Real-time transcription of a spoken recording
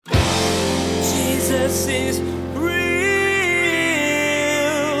Jesus is real.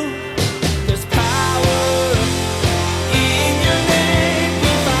 There's power in your name. We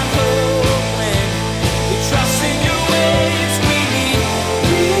find hope when we trust in your ways. We need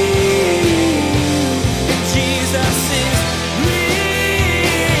you. Jesus is real.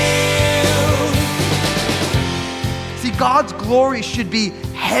 See, God's glory should be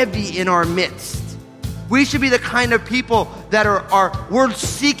heavy in our midst. We should be the kind of people that we're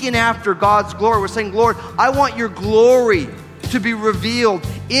seeking after God's glory. We're saying, Lord, I want your glory to be revealed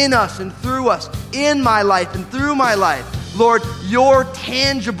in us and through us, in my life and through my life. Lord, your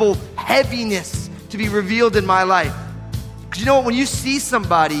tangible heaviness to be revealed in my life. Because you know what? When you see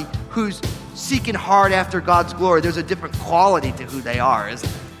somebody who's seeking hard after God's glory, there's a different quality to who they are, isn't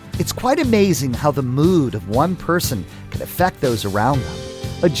it? It's quite amazing how the mood of one person can affect those around them.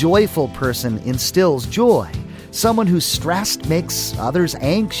 A joyful person instills joy. Someone who's stressed makes others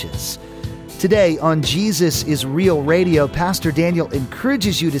anxious. Today on Jesus is Real Radio, Pastor Daniel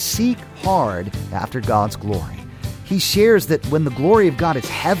encourages you to seek hard after God's glory. He shares that when the glory of God is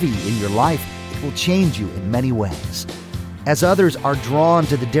heavy in your life, it will change you in many ways. As others are drawn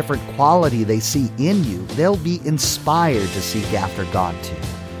to the different quality they see in you, they'll be inspired to seek after God too.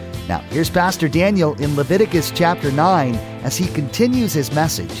 Now, here's Pastor Daniel in Leviticus chapter 9 as he continues his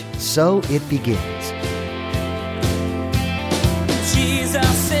message, So It Begins.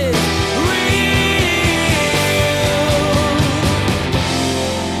 Jesus is real.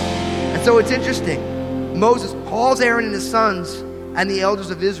 And so it's interesting. Moses calls Aaron and his sons and the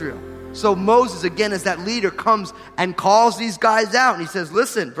elders of Israel. So Moses, again, as that leader, comes and calls these guys out. And he says,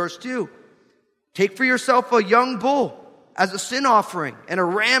 listen, verse 2, take for yourself a young bull as a sin offering and a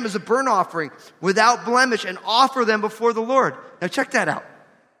ram as a burnt offering without blemish and offer them before the Lord. Now check that out.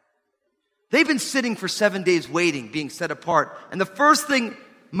 They've been sitting for 7 days waiting, being set apart. And the first thing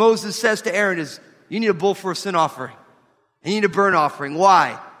Moses says to Aaron is, you need a bull for a sin offering. And you need a burnt offering.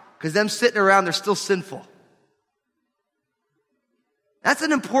 Why? Because them sitting around, they're still sinful. That's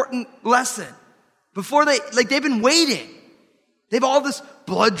an important lesson. Before they've been waiting. They've all this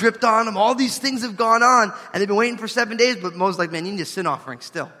blood dripped on them. All these things have gone on. And they've been waiting for 7 days. But Moses is like, man, you need a sin offering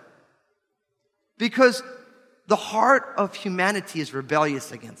still. Because the heart of humanity is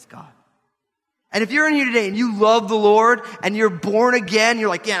rebellious against God. And if you're in here today and you love the Lord and you're born again, you're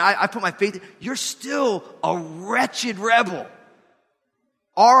like, yeah, I put my faith in, you're still a wretched rebel.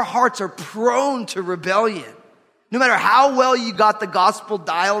 Our hearts are prone to rebellion. No matter how well you got the gospel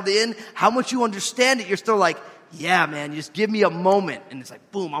dialed in, how much you understand it, you're still like, yeah, man, just give me a moment. And it's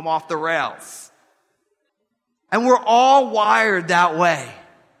like, boom, I'm off the rails. And we're all wired that way.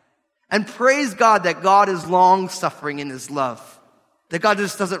 And praise God that God is long-suffering in his love. That God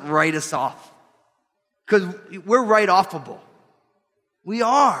just doesn't write us off. Because we're write-offable. We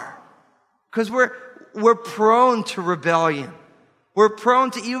are. Because we're prone to rebellion. We're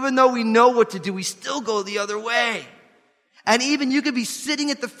prone to, even though we know what to do, we still go the other way. And even you could be sitting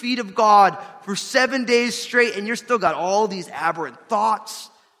at the feet of God for 7 days straight and you're still got all these aberrant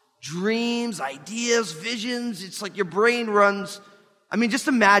thoughts, dreams, ideas, visions. It's like your brain runs. I mean, just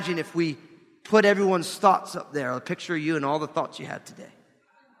imagine if we put everyone's thoughts up there, a picture of you and all the thoughts you had today.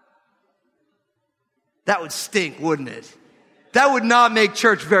 That would stink, wouldn't it? That would not make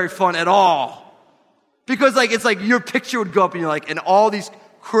church very fun at all. Because it's like your picture would go up and you're like, and all these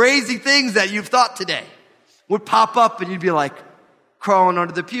crazy things that you've thought today would pop up and you'd be like crawling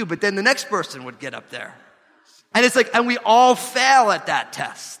under the pew. But then the next person would get up there. And it's like, and we all fail at that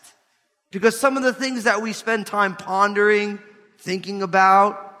test. Because some of the things that we spend time pondering, thinking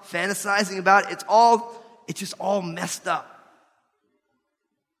about, fantasizing about, it's just all messed up.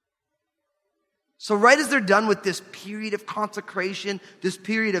 So right as they're done with this period of consecration, this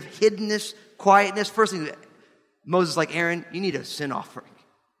period of hiddenness, quietness, first thing, Moses is like, Aaron, you need a sin offering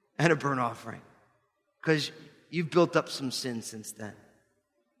and a burnt offering. Because you've built up some sin since then.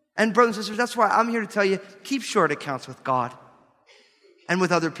 And brothers and sisters, that's why I'm here to tell you, keep short accounts with God and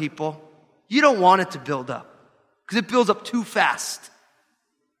with other people. You don't want it to build up. Because it builds up too fast.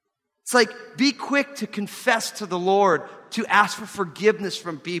 It's like, be quick to confess to the Lord, to ask for forgiveness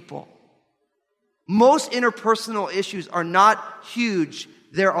from people. Most interpersonal issues are not huge.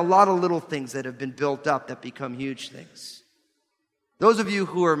 There are a lot of little things that have been built up that become huge things. Those of you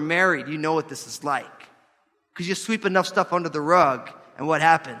who are married, you know what this is like. Because you sweep enough stuff under the rug, and what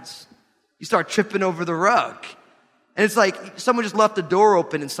happens? You start tripping over the rug. And it's like someone just left the door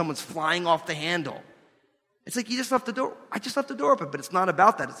open and someone's flying off the handle. It's like, you just left the door. I just left the door open, but it's not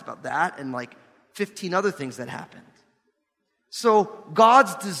about that. It's about that and 15 other things that happened. So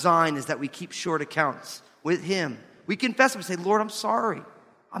God's design is that we keep short accounts with him. We confess him and say, Lord, I'm sorry.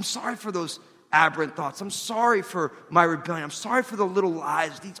 I'm sorry for those aberrant thoughts. I'm sorry for my rebellion. I'm sorry for the little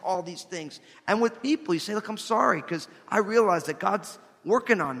lies, all these things. And with people, you say, look, I'm sorry because I realize that God's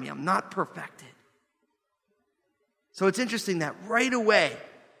working on me. I'm not perfected. So it's interesting that right away,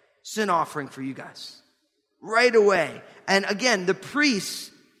 sin offering for you guys. Right away. And again, the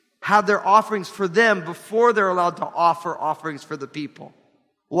priests have their offerings for them before they're allowed to offer offerings for the people.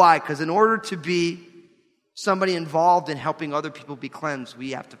 Why? Because in order to be somebody involved in helping other people be cleansed,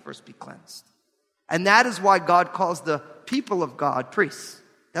 we have to first be cleansed. And that is why God calls the people of God priests.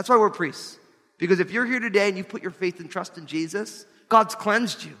 That's why we're priests. Because if you're here today and you put your faith and trust in Jesus, God's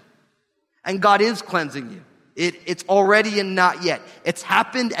cleansed you. And God is cleansing you. It's already and not yet. It's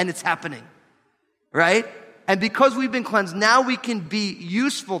happened and it's happening. Right? And because we've been cleansed, now we can be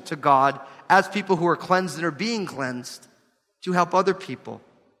useful to God as people who are cleansed and are being cleansed to help other people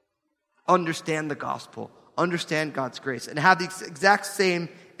understand the gospel, understand God's grace, and have the exact same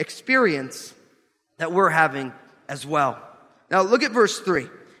experience that we're having as well. Now look at verse 3.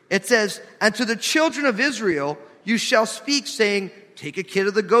 It says, "And to the children of Israel you shall speak, saying, take a kid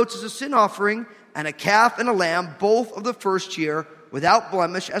of the goats as a sin offering, and a calf and a lamb, both of the first year, without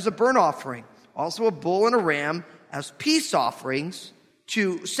blemish, as a burnt offering. Also a bull and a ram as peace offerings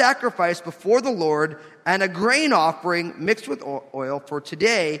to sacrifice before the Lord, and a grain offering mixed with oil, for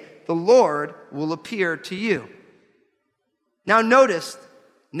today the Lord will appear to you." Now notice,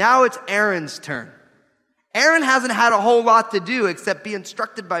 now it's Aaron's turn. Aaron hasn't had a whole lot to do except be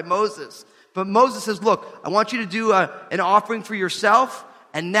instructed by Moses. But Moses says, look, I want you to do an offering for yourself,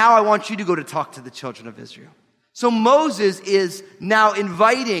 and now I want you to go to talk to the children of Israel. So Moses is now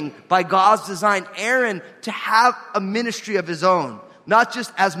inviting, by God's design, Aaron to have a ministry of his own, not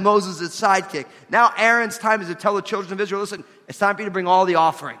just as Moses' sidekick. Now Aaron's time is to tell the children of Israel, listen, it's time for you to bring all the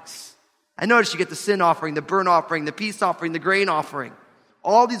offerings. And notice you get the sin offering, the burnt offering, the peace offering, the grain offering.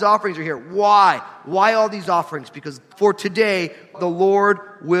 All these offerings are here. Why? Why all these offerings? Because for today, the Lord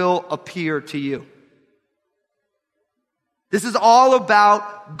will appear to you. This is all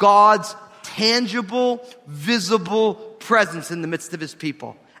about God's tangible, visible presence in the midst of his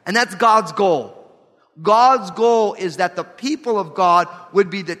people. And that's God's goal. God's goal is that the people of God would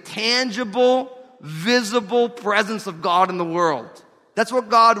be the tangible, visible presence of God in the world. That's what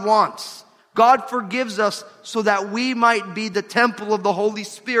God wants. God forgives us so that we might be the temple of the Holy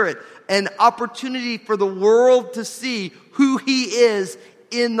Spirit, an opportunity for the world to see who he is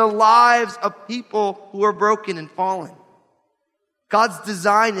in the lives of people who are broken and fallen. God's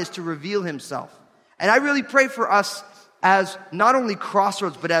design is to reveal himself. And I really pray for us as not only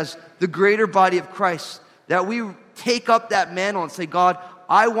Crossroads, but as the greater body of Christ, that we take up that mantle and say, God,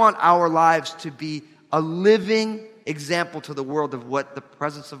 I want our lives to be a living example to the world of what the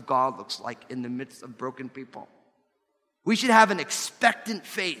presence of God looks like in the midst of broken people. We should have an expectant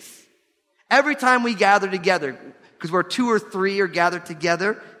faith. Every time we gather together, because where 2 or 3 are gathered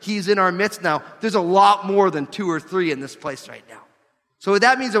together, he's in our midst now. There's a lot more than 2 or 3 in this place right now. So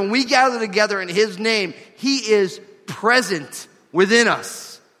that means that when we gather together in his name, he is present within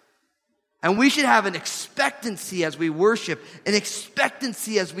us. And we should have an expectancy as we worship, an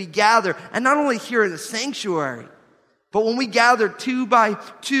expectancy as we gather, and not only here in the sanctuary, but when we gather 2 by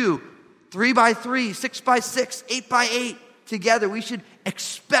 2, 3 by 3, 6 by 6, 8 by 8 together, we should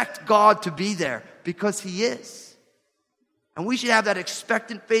expect God to be there because he is. And we should have that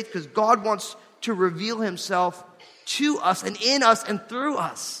expectant faith because God wants to reveal himself to us and in us and through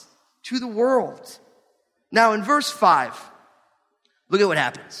us to the world. Now in verse 5, look at what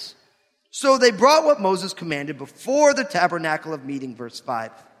happens. So they brought what Moses commanded before the tabernacle of meeting, verse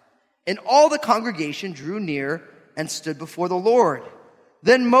 5. And all the congregation drew near and stood before the Lord.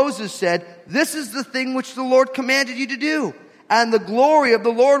 Then Moses said, "This is the thing which the Lord commanded you to do, and the glory of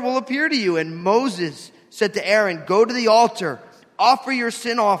the Lord will appear to you." And Moses said to Aaron, "Go to the altar, offer your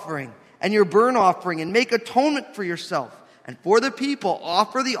sin offering and your burnt offering, and make atonement for yourself. And for the people,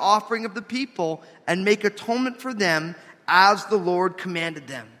 offer the offering of the people, and make atonement for them as the Lord commanded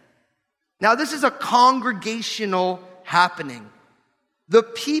them." Now this is a congregational happening. The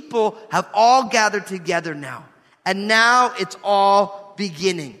people have all gathered together now. And now it's all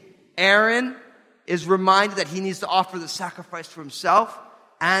beginning. Aaron is reminded that he needs to offer the sacrifice for himself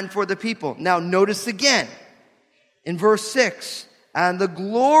and for the people. Now notice again in verse 6, "And the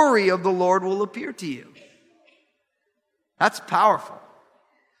glory of the Lord will appear to you." That's powerful.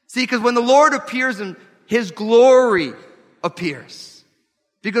 See, because when the Lord appears, and his glory appears.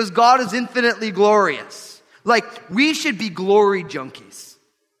 Because God is infinitely glorious. Like, we should be glory junkies.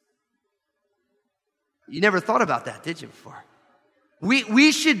 You never thought about that, did you, before?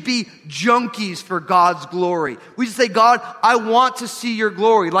 We should be junkies for God's glory. We should say, God, I want to see your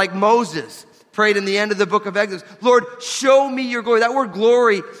glory, like Moses. prayed in the end of the book of Exodus, Lord, show me your glory. That word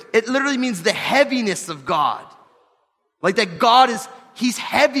glory, it literally means the heaviness of God. Like that God he's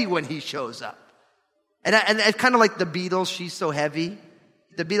heavy when he shows up. And it's kind of like the Beatles, she's so heavy.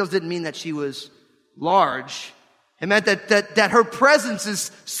 The Beatles didn't mean that she was large. It meant that her presence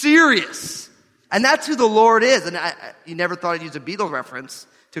is serious. And that's who the Lord is. And you never thought I'd use a Beatles reference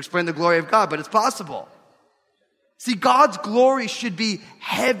to explain the glory of God, but it's possible. See, God's glory should be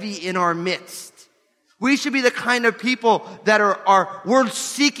heavy in our midst. We should be the kind of people that we're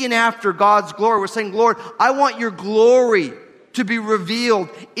seeking after God's glory. We're saying, Lord, I want your glory to be revealed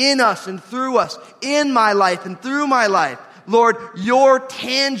in us and through us, in my life and through my life. Lord, your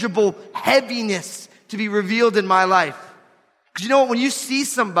tangible heaviness to be revealed in my life. Because you know what? When you see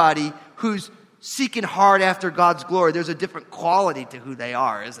somebody who's seeking hard after God's glory, there's a different quality to who they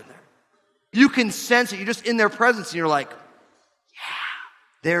are, isn't there? You can sense it. You're just in their presence and you're like,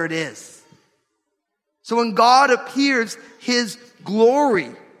 yeah, there it is. So when God appears, his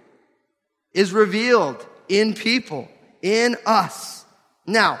glory is revealed in people, in us.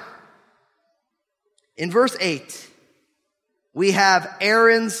 Now, in verse 8, we have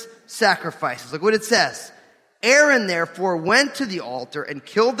Aaron's sacrifices. Look what it says. Aaron therefore went to the altar and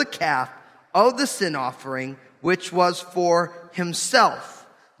killed the calf of the sin offering, which was for himself.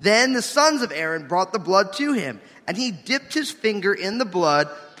 Then the sons of Aaron brought the blood to him, and he dipped his finger in the blood,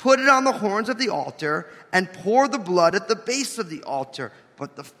 put it on the horns of the altar, and poured the blood at the base of the altar.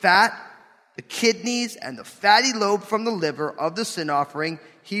 But the fat, the kidneys, and the fatty lobe from the liver of the sin offering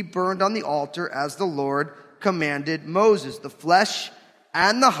he burned on the altar as the Lord commanded Moses. The flesh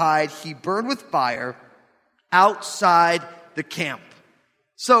and the hide he burned with fire outside the camp.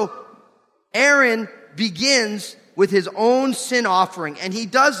 So Aaron begins with his own sin offering, and he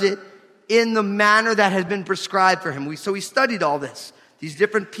does it in the manner that has been prescribed for him. So we studied all this. These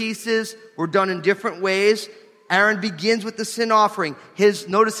different pieces were done in different ways. Aaron begins with the sin offering.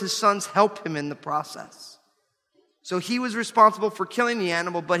 Notice his sons help him in the process. So he was responsible for killing the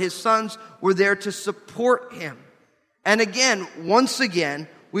animal, but his sons were there to support him. And again, once again,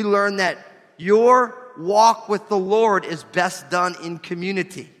 we learn that your walk with the Lord is best done in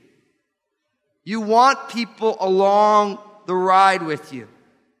community. You want people along the ride with you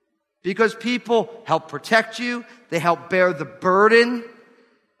because people help protect you. They help bear the burden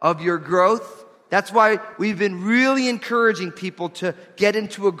of your growth. That's why we've been really encouraging people to get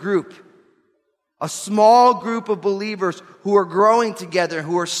into a group, a small group of believers who are growing together,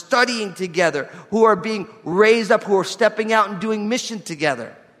 who are studying together, who are being raised up, who are stepping out and doing mission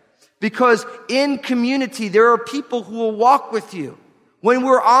together. Because in community, there are people who will walk with you. When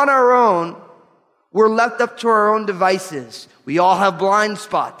we're on our own, we're left up to our own devices. We all have blind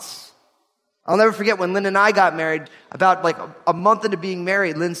spots. I'll never forget when Lynn and I got married, about like a month into being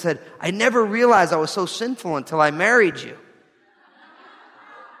married, Lynn said, I never realized I was so sinful until I married you.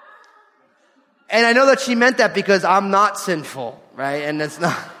 And I know that she meant that because I'm not sinful, right? And it's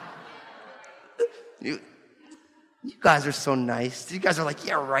not. You guys are so nice. You guys are like,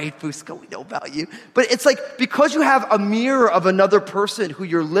 yeah, right, Fusco, we know about you. But it's like, because you have a mirror of another person who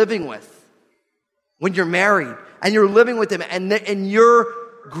you're living with, when you're married and you're living with them, and your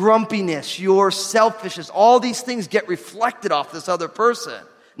grumpiness, your selfishness, all these things get reflected off this other person.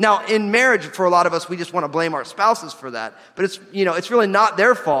 Now, in marriage, for a lot of us, we just want to blame our spouses for that. But it's really not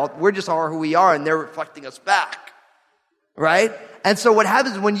their fault. We just are who we are, and they're reflecting us back. Right? And so what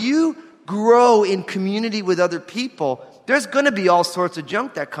happens when you grow in community with other people, there's going to be all sorts of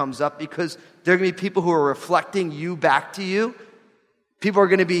junk that comes up because there are going to be people who are reflecting you back to you. People are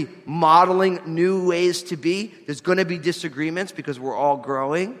going to be modeling new ways to be. There's going to be disagreements because we're all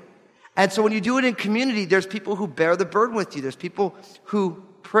growing. And so when you do it in community, there's people who bear the burden with you. There's people who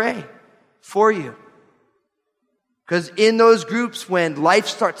pray for you. Because in those groups, when life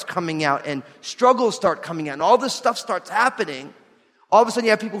starts coming out and struggles start coming out and all this stuff starts happening, all of a sudden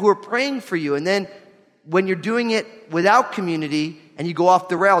you have people who are praying for you. And then when you're doing it without community and you go off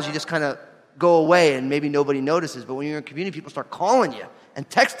the rails, you just kind of go away and maybe nobody notices. But when you're in community, people start calling you and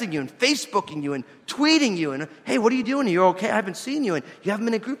texting you and Facebooking you and tweeting you and, hey, what are you doing? You're okay? I haven't seen you. And you haven't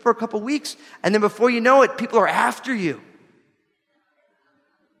been in a group for a couple weeks. And then before you know it, people are after you.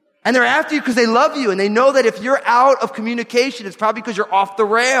 And they're after you because they love you. And they know that if you're out of communication, it's probably because you're off the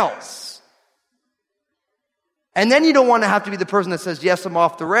rails. And then you don't want to have to be the person that says, yes, I'm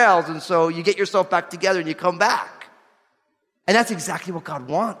off the rails. And so you get yourself back together and you come back. And that's exactly what God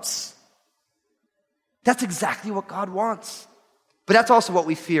wants. That's exactly what God wants. But that's also what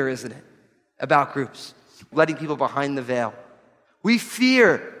we fear, isn't it? About groups. Letting people behind the veil. We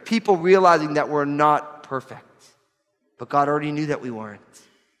fear people realizing that we're not perfect. But God already knew that we weren't.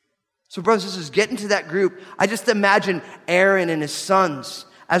 So brothers and sisters, get into that group. I just imagine Aaron and his sons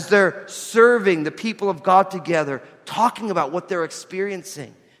as they're serving the people of God together, talking about what they're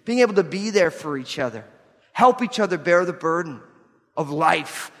experiencing, being able to be there for each other, help each other bear the burden of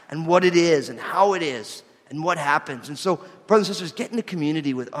life and what it is and how it is and what happens. And so, brothers and sisters, get into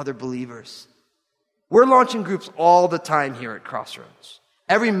community with other believers. We're launching groups all the time here at Crossroads.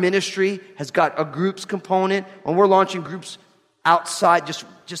 Every ministry has got a groups component. When we're launching groups outside, just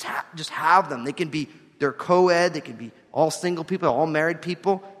have them. They're co-ed, they can be all single people, all married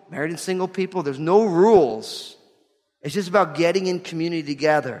people, married and single people. There's no rules. It's just about getting in community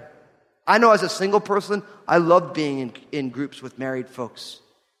together. I know as a single person, I love being in groups with married folks.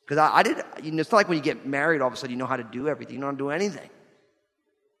 Because it's not like when you get married, all of a sudden you know how to do everything. You don't know how to do anything.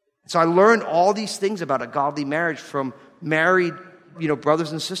 So I learned all these things about a godly marriage from married,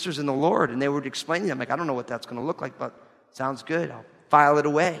 brothers and sisters in the Lord. And they would explain to me, I'm like, I don't know what that's going to look like, but sounds good. I'll file it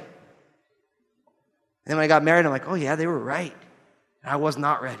away. And then when I got married, I'm like, oh yeah, they were right. And I was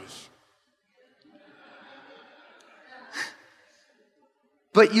not ready.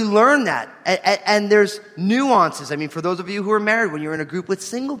 But you learn that. And there's nuances. I mean, for those of you who are married, when you're in a group with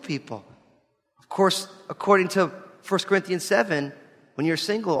single people, of course, according to 1 Corinthians 7, when you're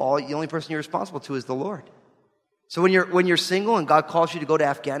single, the only person you're responsible to is the Lord. So when you're single and God calls you to go to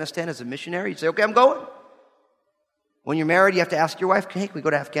Afghanistan as a missionary, you say, okay, I'm going. When you're married, you have to ask your wife, hey, can we go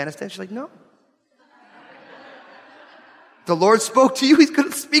to Afghanistan? She's like, no. The Lord spoke to you, He's going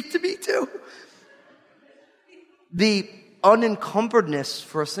to speak to me too. The unencumberdness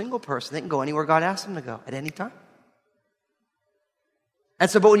for a single person, they can go anywhere God asks them to go at any time. And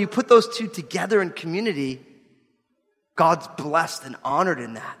so, but when you put those two together in community, God's blessed and honored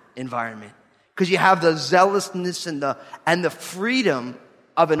in that environment. Because you have the zealousness and the freedom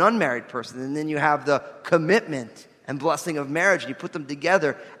of an unmarried person. And then you have the commitment and blessing of marriage. And you put them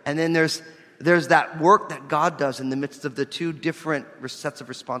together. And then there's that work that God does in the midst of the two different sets of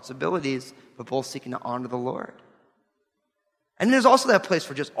responsibilities, but both seeking to honor the Lord. And there's also that place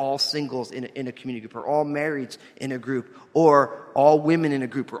for just all singles in a community group, or all marrieds in a group, or all women in a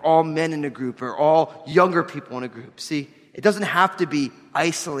group, or all men in a group, or all younger people in a group. See, it doesn't have to be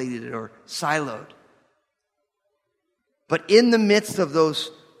isolated or siloed. But in the midst of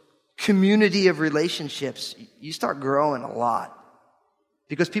those community of relationships, you start growing a lot.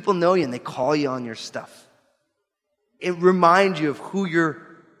 Because people know you and they call you on your stuff. It reminds you of who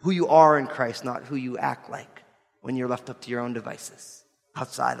you are in Christ, not who you act like when you're left up to your own devices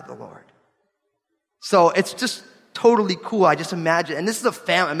outside of the Lord. So it's just totally cool. I just imagine, and this is a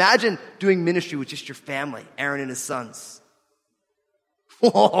family. Imagine doing ministry with just your family, Aaron and his sons.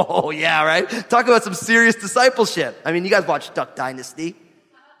 Oh, yeah, right? Talk about some serious discipleship. I mean, you guys watch Duck Dynasty.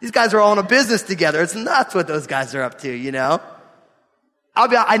 These guys are all in a business together. It's nuts what those guys are up to,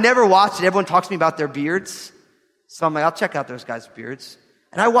 I never watched it. Everyone talks to me about their beards. So I'm like, I'll check out those guys' beards.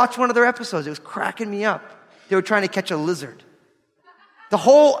 And I watched one of their episodes. It was cracking me up. They were trying to catch a lizard. The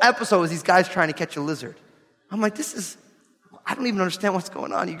whole episode was these guys trying to catch a lizard. I'm like, I don't even understand what's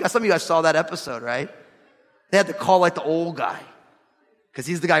going on. Some of you guys saw that episode, right? They had to call like the old guy. Because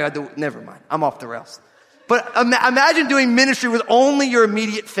he's the guy never mind. I'm off the rails. But imagine doing ministry with only your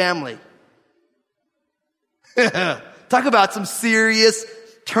immediate family. Talk about some serious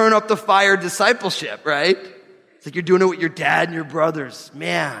turn up the fire discipleship, right? It's like you're doing it with your dad and your brothers.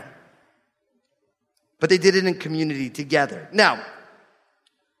 Man. But they did it in community together. Now,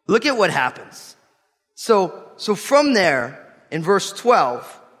 look at what happens. So from there, in verse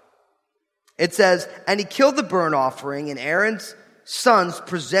 12, it says, and he killed the burnt offering, and Aaron's sons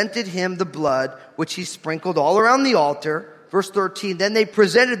presented him the blood, which he sprinkled all around the altar. Verse 13, then they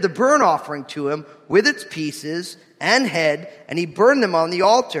presented the burnt offering to him with its pieces and head, and he burned them on the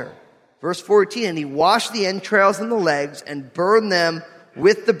altar. Verse 14, and he washed the entrails and the legs and burned them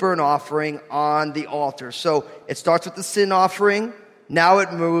with the burnt offering on the altar. So it starts with the sin offering. Now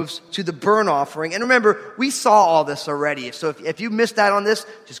it moves to the burnt offering. And remember, we saw all this already. So if you missed out on this,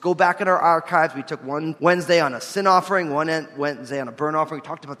 just go back in our archives. We took one Wednesday on a sin offering, one Wednesday on a burnt offering. We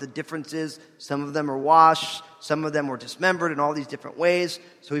talked about the differences. Some of them are washed. Some of them were dismembered in all these different ways.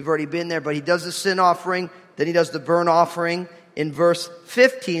 So we've already been there. But he does the sin offering. Then he does the burnt offering. In verse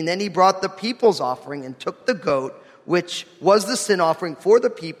 15, then he brought the people's offering and took the goat, which was the sin offering for the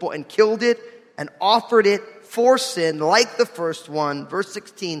people, and killed it and offered it for sin like the first one. Verse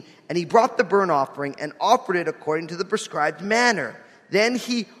 16, and he brought the burnt offering and offered it according to the prescribed manner. Then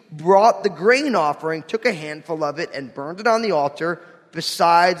he brought the grain offering, took a handful of it, and burned it on the altar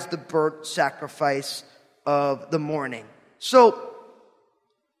besides the burnt sacrifice of the morning. So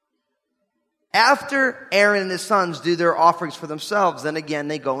After Aaron and his sons do their offerings for themselves, then again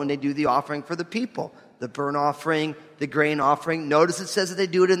they go and they do the offering for the people. The burnt offering, the grain offering. Notice it says that they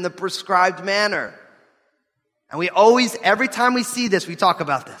do it in the prescribed manner. And we always, every time we see this, we talk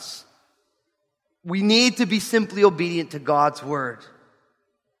about this. We need to be simply obedient to God's word.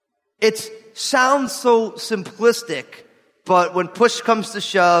 It sounds so simplistic, but when push comes to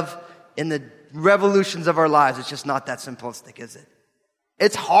shove in the revolutions of our lives, it's just not that simplistic, is it?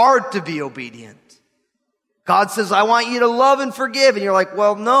 It's hard to be obedient. God says, I want you to love and forgive. And you're like,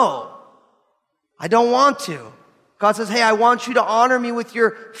 well, no, I don't want to. God says, hey, I want you to honor me with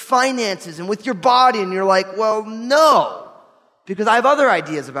your finances and with your body. And you're like, well, no, because I have other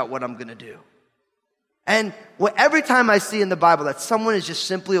ideas about what I'm going to do. And every time I see in the Bible that someone is just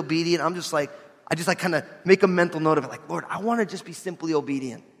simply obedient, I just kind of make a mental note of it. Like, Lord, I want to just be simply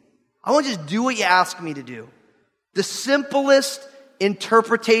obedient. I want to just do what you ask me to do. The simplest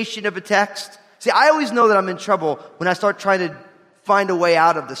interpretation of a text. See, I always know that I'm in trouble when I start trying to find a way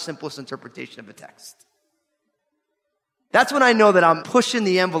out of the simplest interpretation of a text. That's when I know that I'm pushing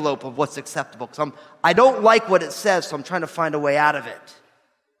the envelope of what's acceptable. Because I don't like what it says, so I'm trying to find a way out of it.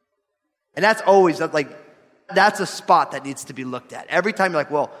 And that's always that's a spot that needs to be looked at. Every time you're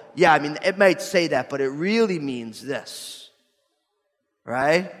like, well, yeah, I mean, it might say that, but it really means this.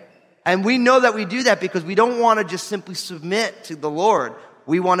 Right? And we know that we do that because we don't want to just simply submit to the Lord.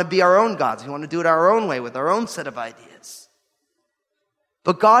 We want to be our own gods. We want to do it our own way with our own set of ideas.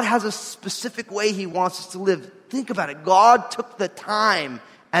 But God has a specific way He wants us to live. Think about it. God took the time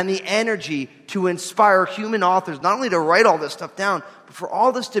and the energy to inspire human authors, not only to write all this stuff down, but for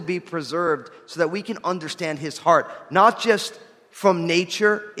all this to be preserved so that we can understand His heart, not just from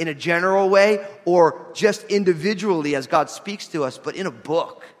nature in a general way or just individually as God speaks to us, but in a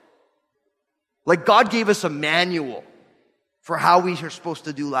book. Like God gave us a manual for how we are supposed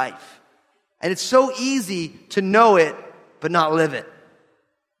to do life. And it's so easy to know it, but not live it.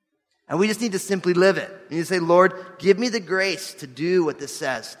 And we just need to simply live it. We need to say, Lord, give me the grace to do what this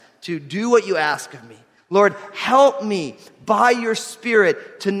says, to do what you ask of me. Lord, help me by your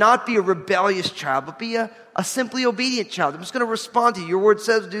Spirit to not be a rebellious child, but be a simply obedient child. I'm just going to respond to you. Your word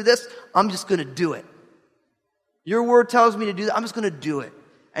says do this. I'm just going to do it. Your word tells me to do that. I'm just going to do it.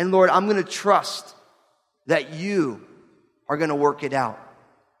 And Lord, I'm going to trust that you are going to work it out.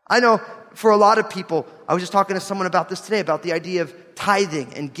 I know for a lot of people, I was just talking to someone about this today, about the idea of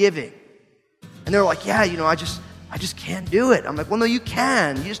tithing and giving. And they're like, yeah, I just can't do it. I'm like, well, no, you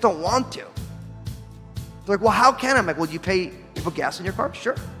can. You just don't want to. They're like, well, how can I? I'm like, well, you put gas in your car?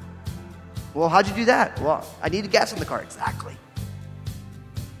 Sure. Well, how'd you do that? Well, I needed gas in the car. Exactly.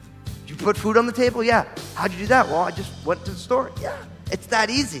 Did you put food on the table? Yeah. How'd you do that? Well, I just went to the store. Yeah. It's that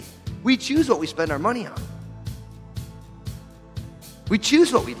easy. We choose what we spend our money on. We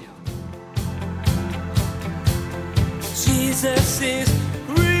choose what we do. Jesus is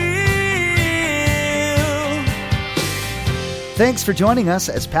real. Thanks for joining us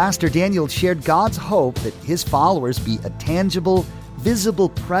as Pastor Daniel shared God's hope that his followers be a tangible, visible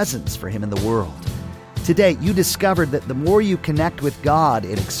presence for him in the world. Today, you discovered that the more you connect with God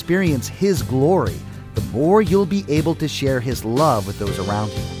and experience His glory, the more you'll be able to share His love with those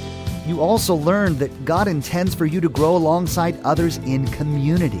around you. You also learned that God intends for you to grow alongside others in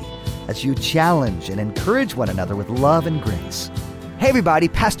community as you challenge and encourage one another with love and grace. Hey everybody,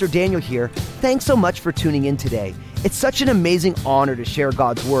 Pastor Daniel here. Thanks so much for tuning in today. It's such an amazing honor to share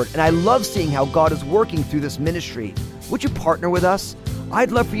God's Word, and I love seeing how God is working through this ministry. Would you partner with us?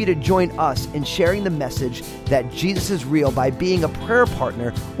 I'd love for you to join us in sharing the message that Jesus is real by being a prayer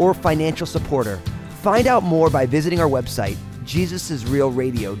partner or financial supporter. Find out more by visiting our website,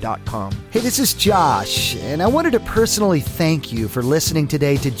 JesusIsRealRadio.com. Hey, this is Josh, and I wanted to personally thank you for listening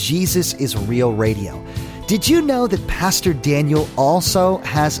today to Jesus is Real Radio. Did you know that Pastor Daniel also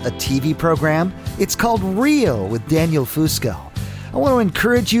has a TV program? It's called Real with Daniel Fusco. I want to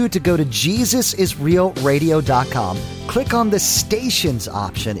encourage you to go to JesusIsRealRadio.com, click on the Stations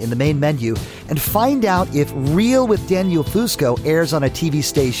option in the main menu, and find out if Real with Daniel Fusco airs on a TV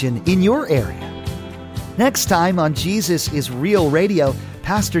station in your area. Next time on Jesus is Real Radio,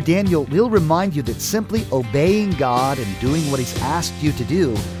 Pastor Daniel will remind you that simply obeying God and doing what He's asked you to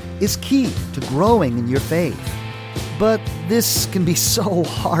do is key to growing in your faith. But this can be so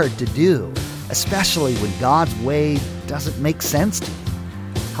hard to do, especially when God's way doesn't make sense to you.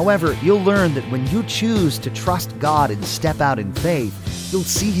 However, you'll learn that when you choose to trust God and step out in faith, you'll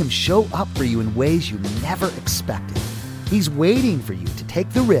see Him show up for you in ways you never expected. He's waiting for you to take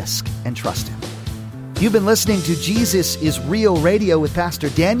the risk and trust Him. You've been listening to Jesus is Real Radio with Pastor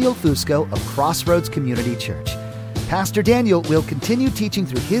Daniel Fusco of Crossroads Community Church. Pastor Daniel will continue teaching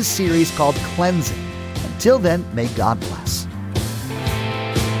through his series called Cleansing. Until then, may God bless.